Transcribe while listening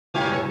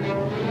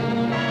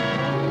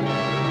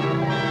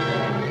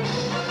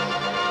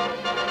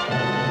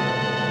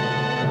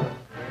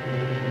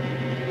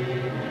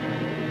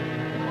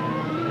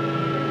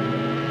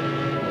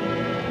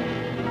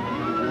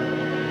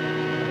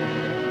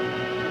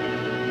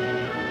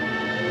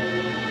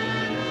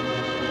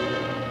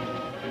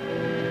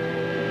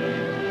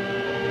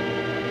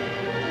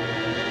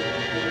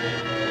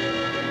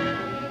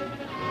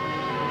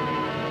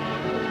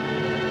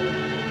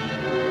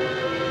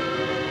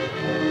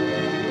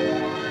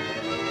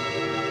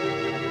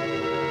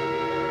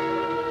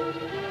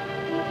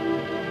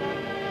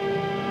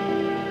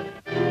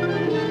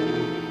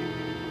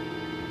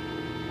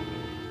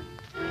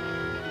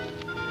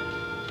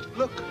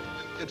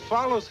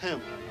follows him.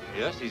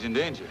 Yes, he's in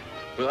danger.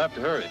 We'll have to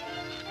hurry.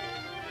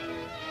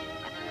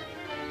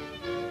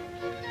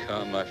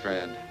 Come, my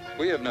friend.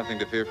 We have nothing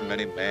to fear from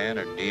any man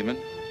or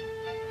demon.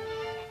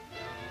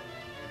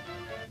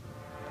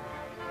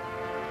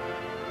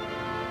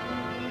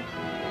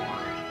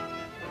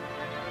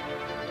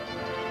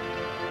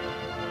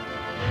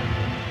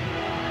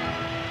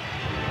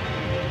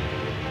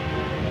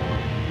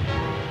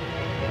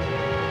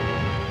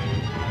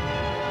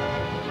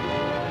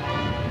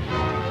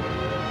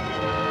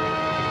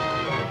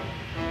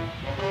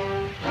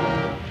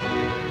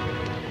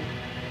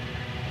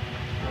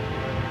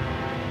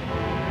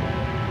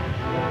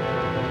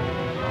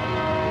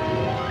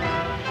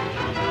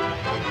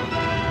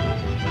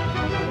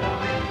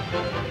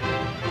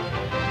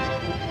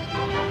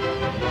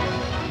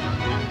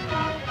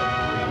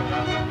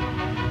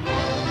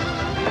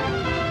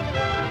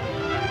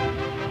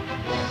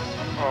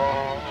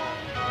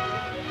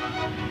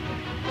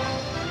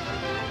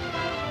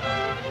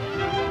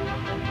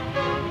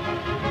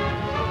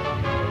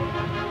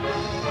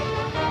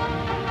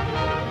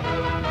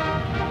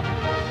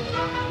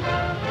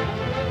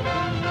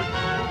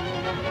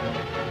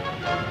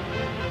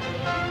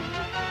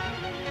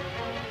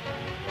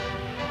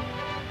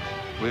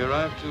 We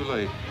arrived too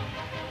late,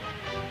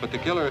 but the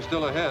killer is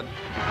still ahead.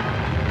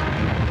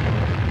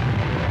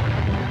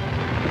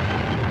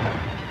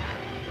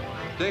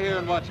 Stay here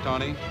and watch,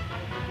 Tawny.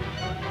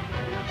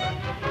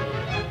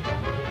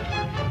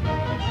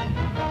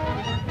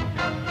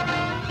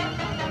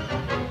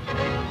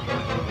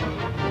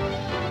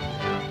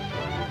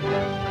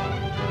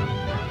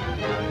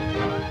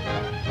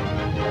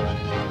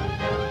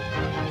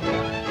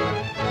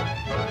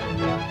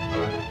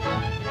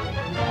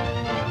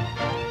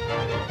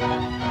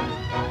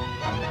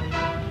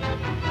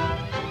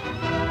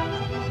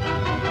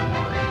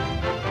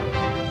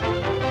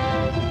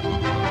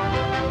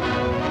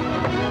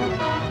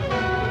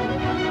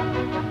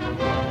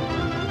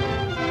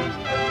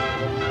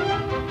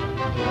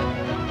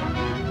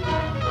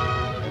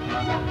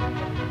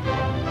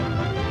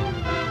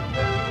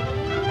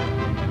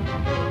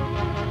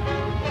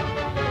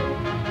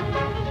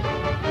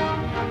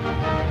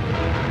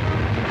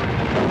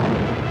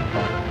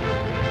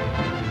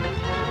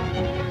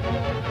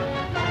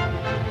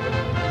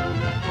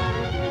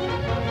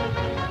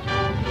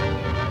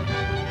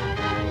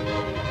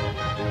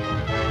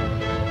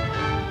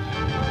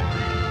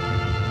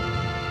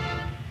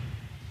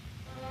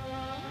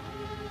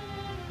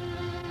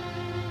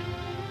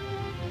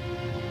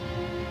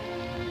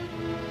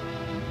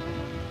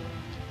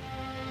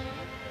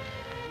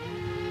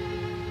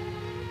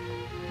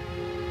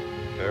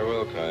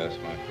 Farewell, Caius,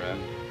 my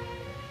friend.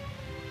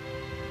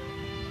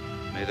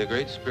 May the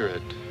Great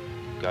Spirit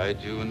guide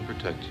you and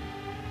protect you.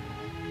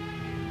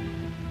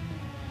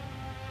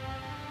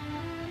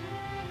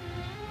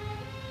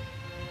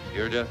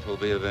 Your death will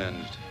be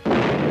avenged.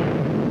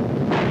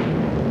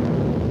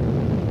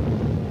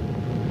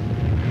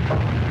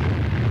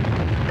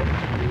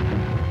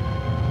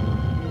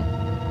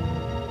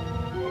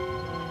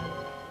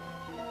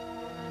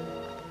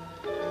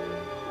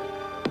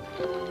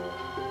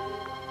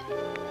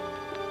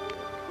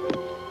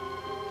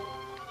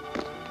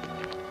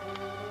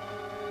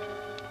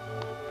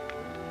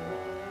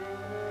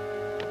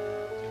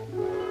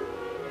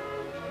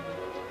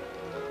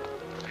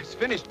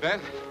 Finished,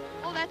 Beth.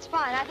 Oh, that's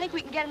fine. I think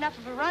we can get enough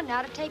of a run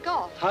now to take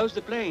off. How's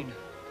the plane?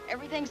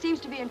 Everything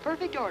seems to be in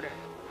perfect order.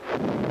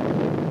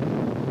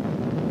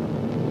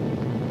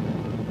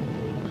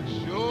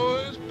 It sure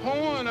is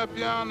pouring up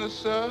yonder,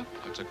 sir.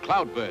 It's a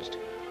cloudburst.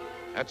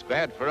 That's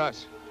bad for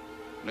us.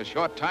 In a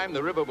short time,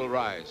 the river will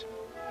rise.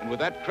 And with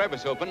that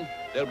crevice open,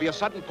 there'll be a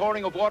sudden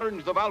pouring of water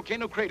into the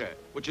volcano crater,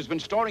 which has been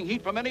storing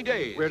heat for many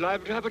days. We're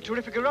liable to have a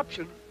terrific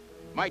eruption.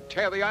 Might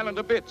tear the island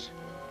to bits.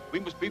 We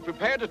must be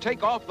prepared to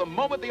take off the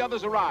moment the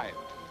others arrive.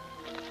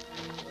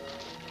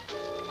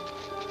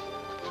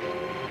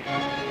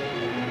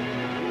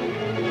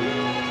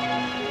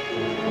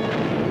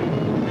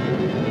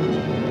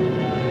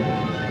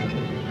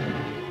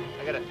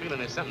 I got a feeling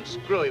there's something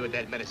screwy with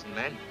that medicine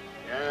man.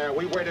 Yeah,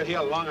 we waited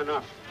here long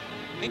enough.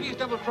 Maybe he's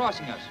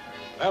double-crossing us.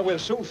 Well, we'll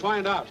soon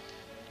find out.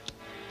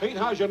 Pete,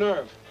 how's your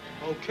nerve?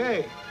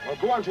 Okay. Well,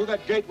 go on through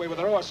that gateway with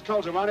the row of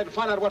skulls around it and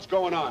find out what's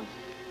going on.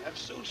 That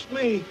suits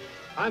me.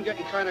 I'm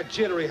getting kind of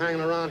jittery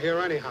hanging around here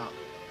anyhow.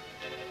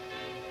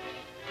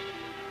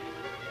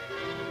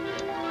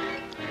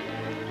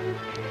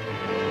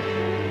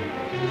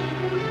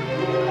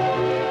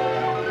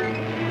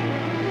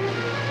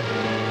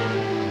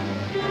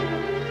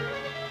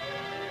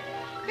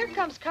 Here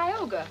comes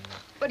Cuyahoga,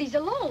 but he's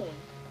alone.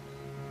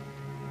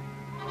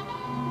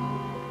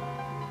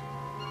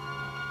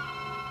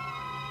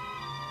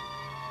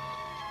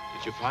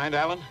 Did you find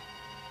Alan?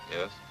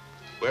 Yes.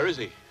 Where is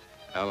he?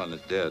 Alan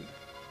is dead.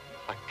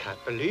 I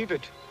can't believe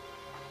it.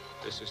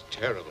 This is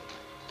terrible.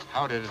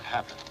 How did it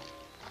happen?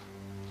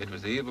 It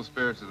was the evil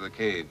spirits of the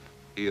cave.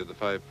 He of the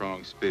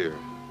five-pronged spear.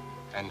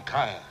 And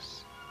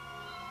Caius.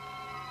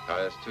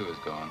 Caius, too, is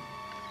gone.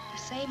 The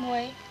same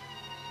way.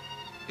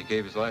 He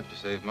gave his life to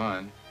save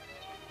mine.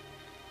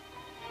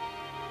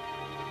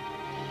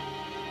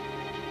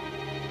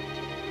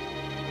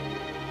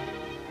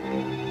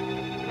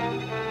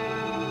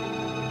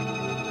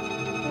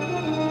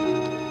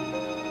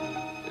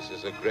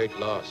 is a great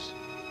loss.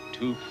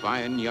 2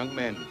 fine young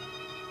men.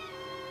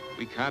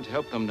 We can't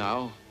help them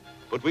now,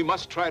 but we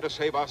must try to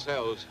save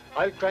ourselves.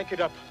 I'll crank it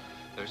up.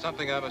 There's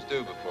something I must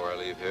do before I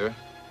leave here.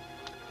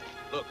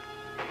 Look,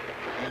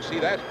 do you see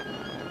that?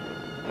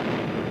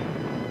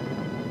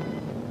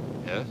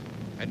 Yes?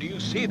 And do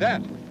you see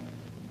that?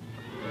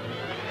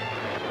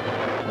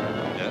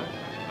 Yes?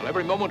 Well,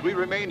 every moment we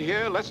remain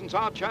here lessens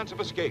our chance of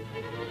escape.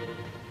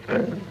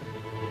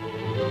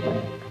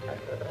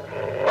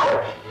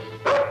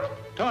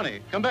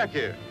 Tony, come back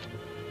here.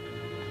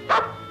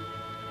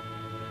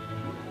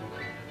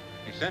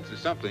 He senses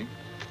something.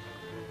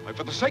 Why,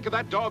 for the sake of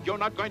that dog, you're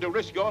not going to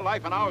risk your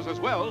life and ours as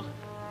well.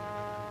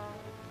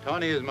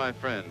 Tony is my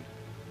friend.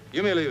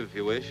 You may leave if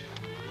you wish.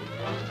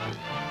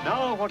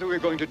 Now, what are we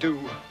going to do?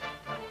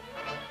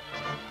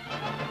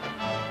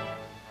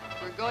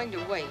 We're going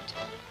to wait.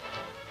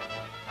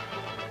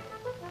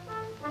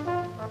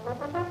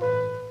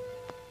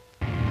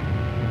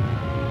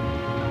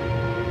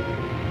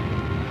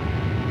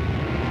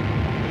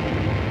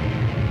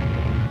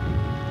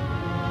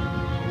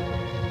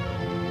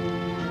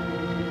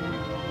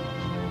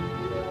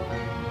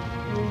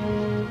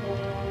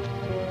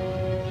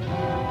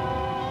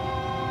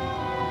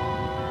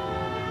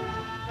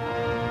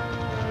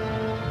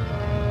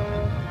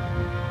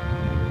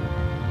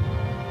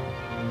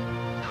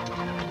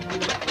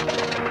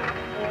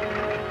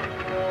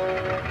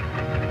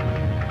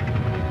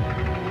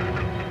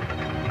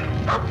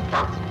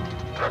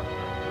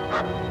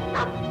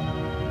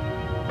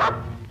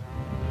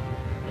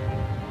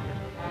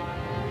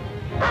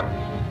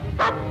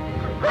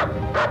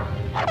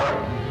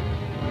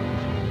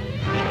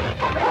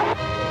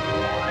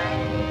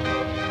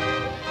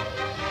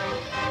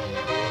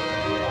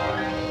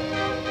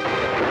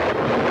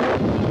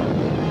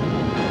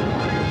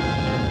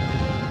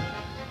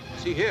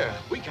 See here,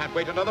 we can't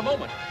wait another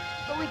moment.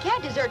 But we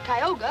can't desert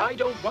Tioga. I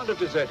don't want to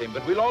desert him,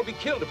 but we'll all be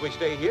killed if we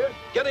stay here.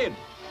 Get in.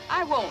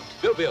 I won't.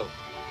 Bill.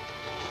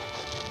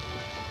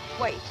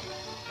 Wait.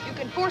 You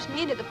can force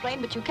me into the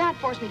plane, but you can't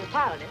force me to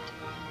pilot it.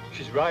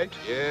 She's right.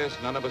 Yes,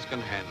 none of us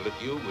can handle it.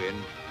 You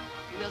win.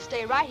 We'll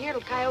stay right here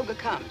till Tioga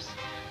comes.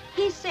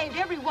 He's saved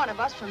every one of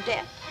us from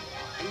death.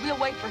 And we'll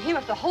wait for him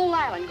if the whole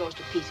island goes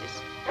to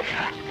pieces.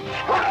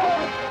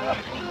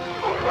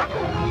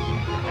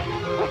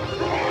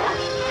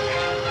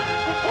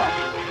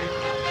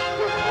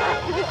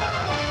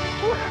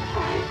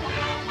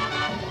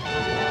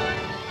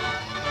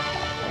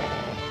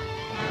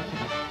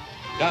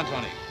 Down,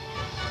 Tony.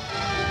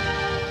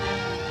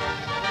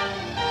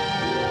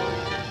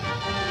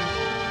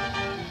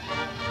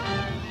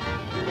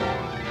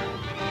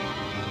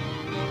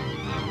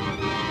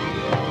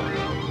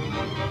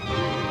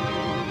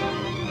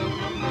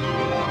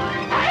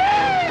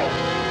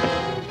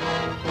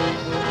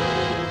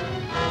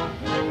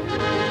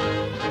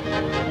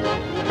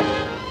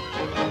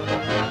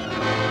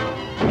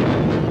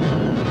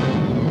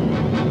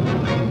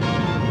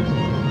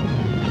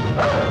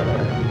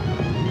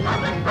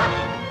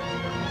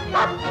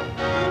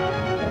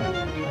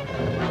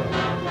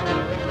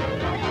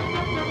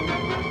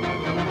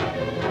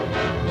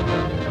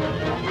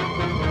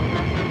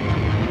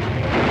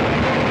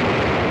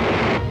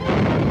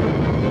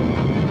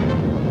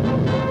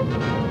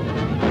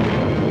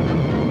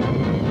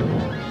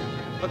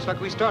 Looks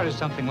like we started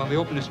something when we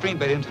opened the stream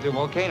bed into the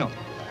volcano.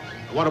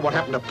 I wonder what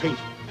happened to Pete.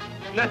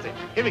 Nothing.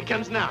 Here he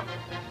comes now.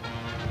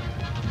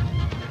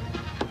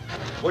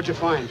 What'd you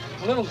find?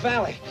 A little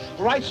valley,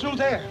 right through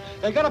there.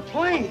 They got a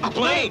plane. A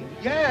plane?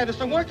 Yeah, there's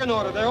some working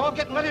order. They're all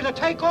getting ready to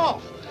take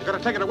off. You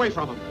gotta take it away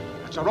from them.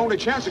 That's our only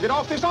chance to get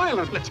off this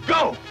island. Let's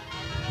go.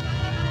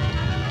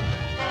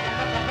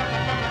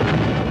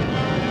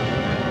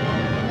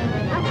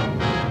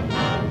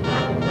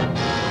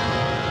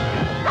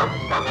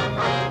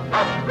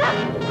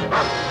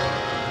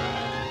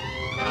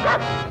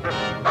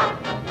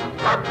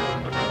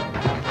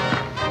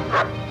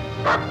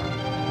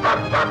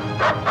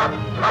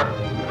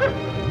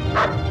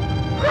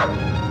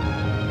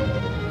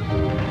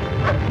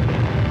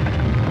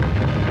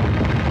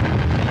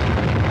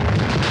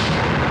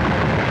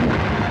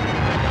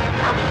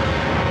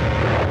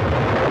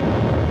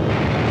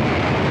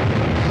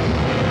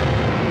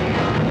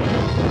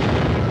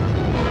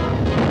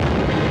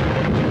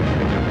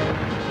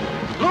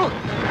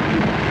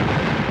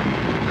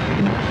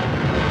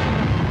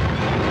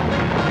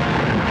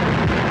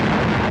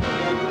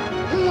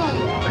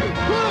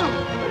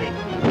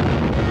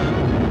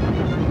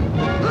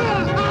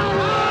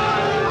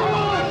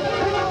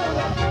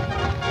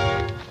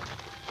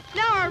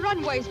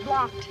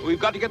 Blocked. We've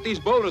got to get these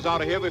boulders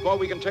out of here before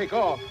we can take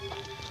off.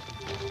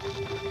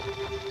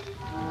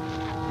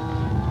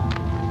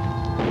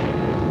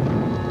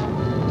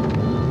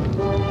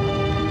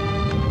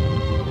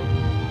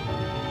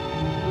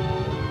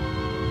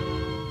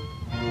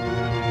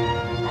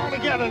 All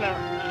together now.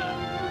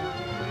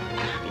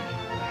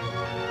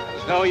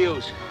 It's no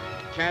use.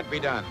 Can't be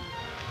done.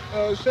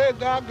 Say,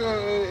 Doctor,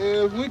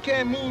 if we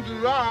can't move the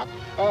rock,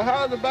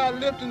 how's about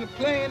lifting the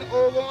plane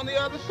over on the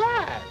other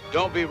side?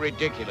 Don't be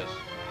ridiculous.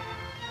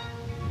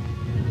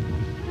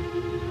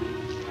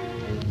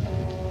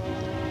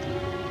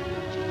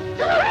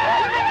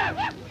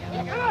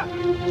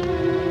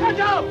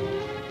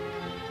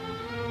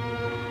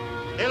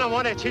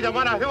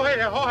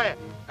 Hello.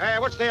 Hey,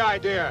 what's the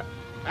idea?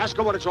 Ask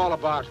her what it's all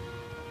about.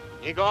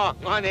 He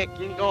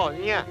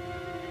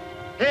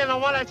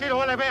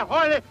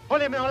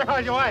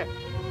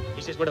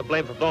says we're to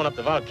blame for blowing up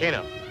the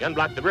volcano. You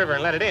unblocked the river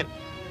and let it in.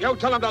 You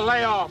tell him to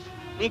lay off.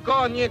 He's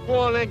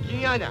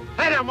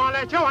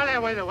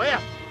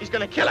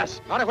gonna kill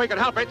us. Not if we can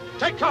help it.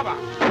 Take cover.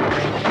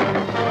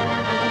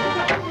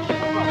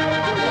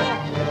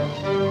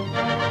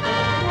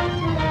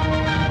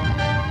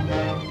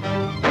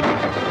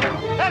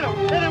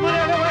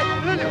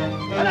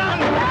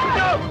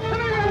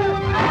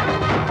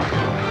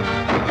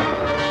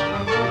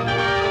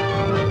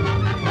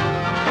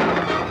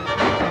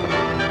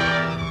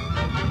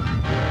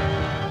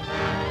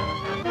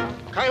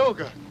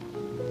 Cayuga,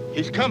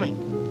 he's coming.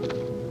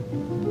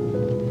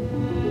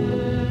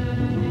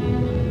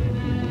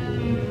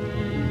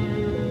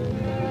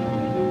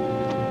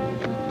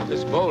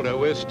 This boulder,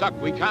 we're stuck.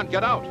 We can't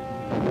get out.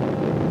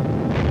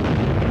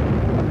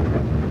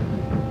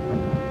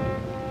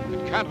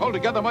 It can't hold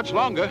together much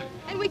longer.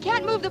 And we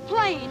can't move the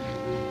plane.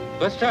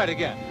 Let's try it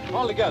again.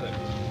 All together.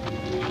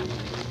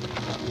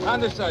 On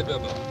this side,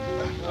 Bilbo.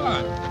 Come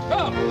on.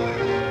 Come.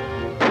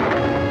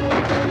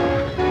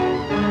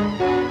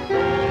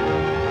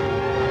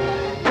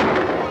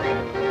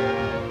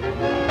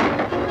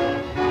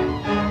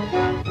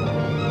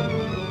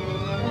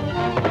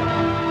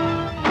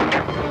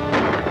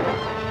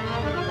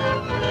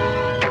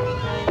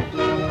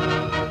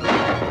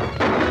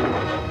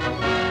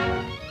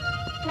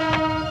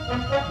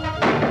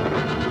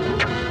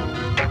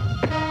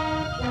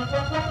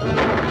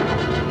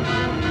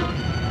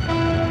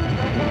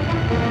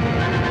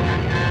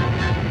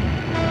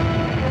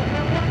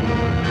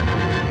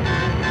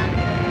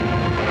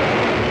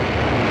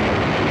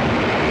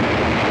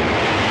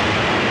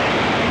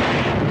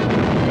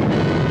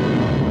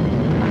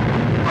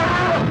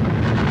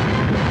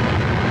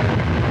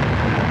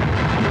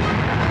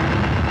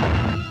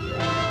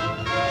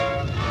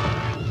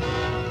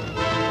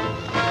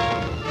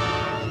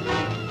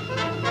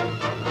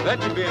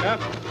 That should be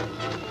enough.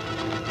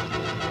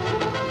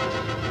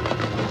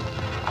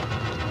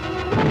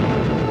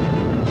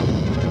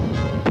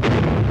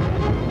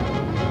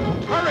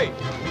 Hurry!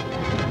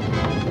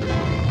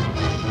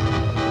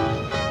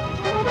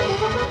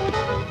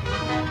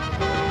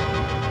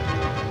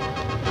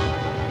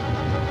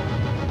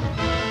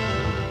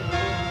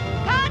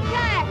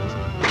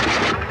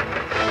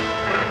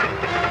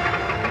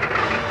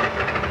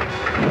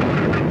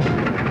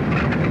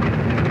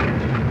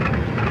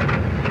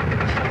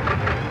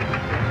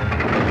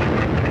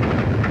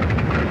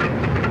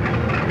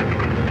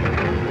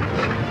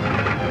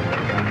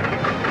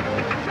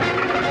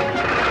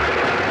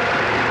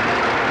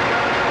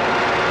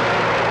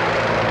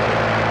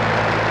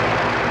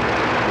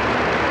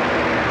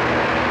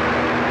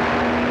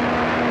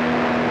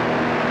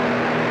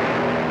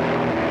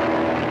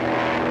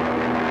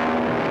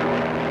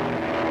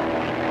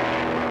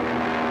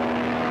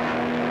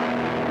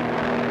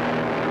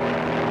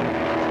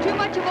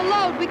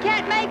 We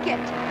can't make it.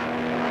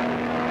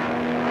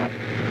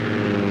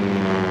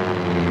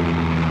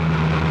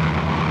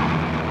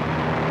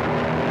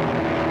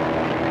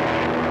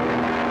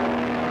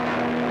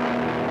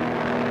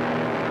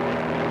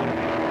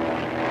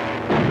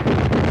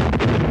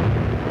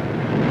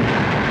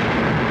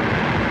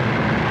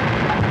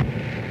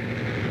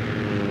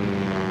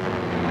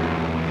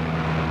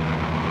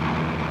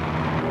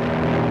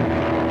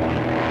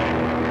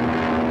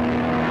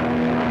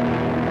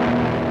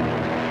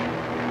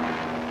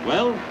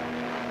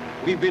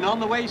 We've been on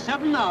the way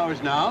 7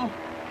 hours now.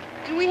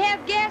 And we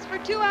have gas for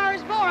 2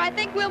 hours more. I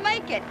think we'll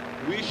make it.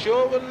 We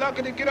sure were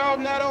lucky to get off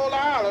that old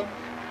island.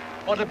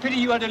 What a pity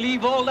you had to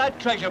leave all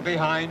that treasure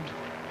behind.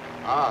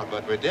 Ah,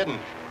 but we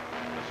didn't.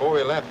 Before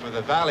we left for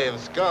the Valley of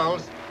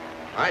Skulls,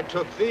 I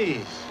took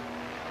these.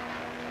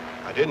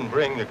 I didn't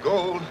bring the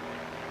gold,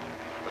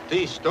 but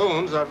these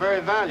stones are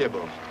very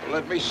valuable. Well,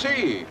 let me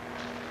see.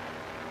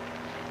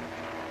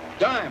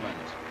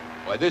 Diamonds.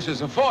 Why, this is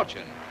a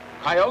fortune.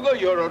 Cayuga,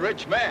 you're a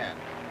rich man.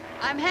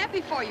 I'm happy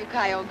for you,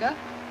 Cayuga.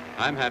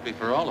 I'm happy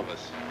for all of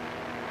us.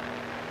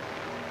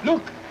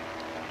 Look!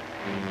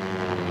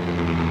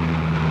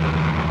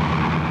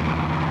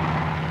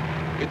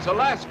 It's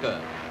Alaska.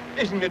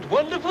 Isn't it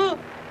wonderful?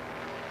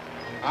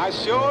 I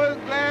sure is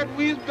glad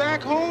we's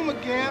back home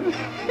again.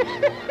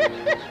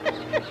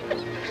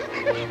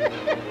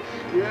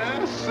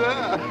 Yes,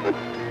 sir.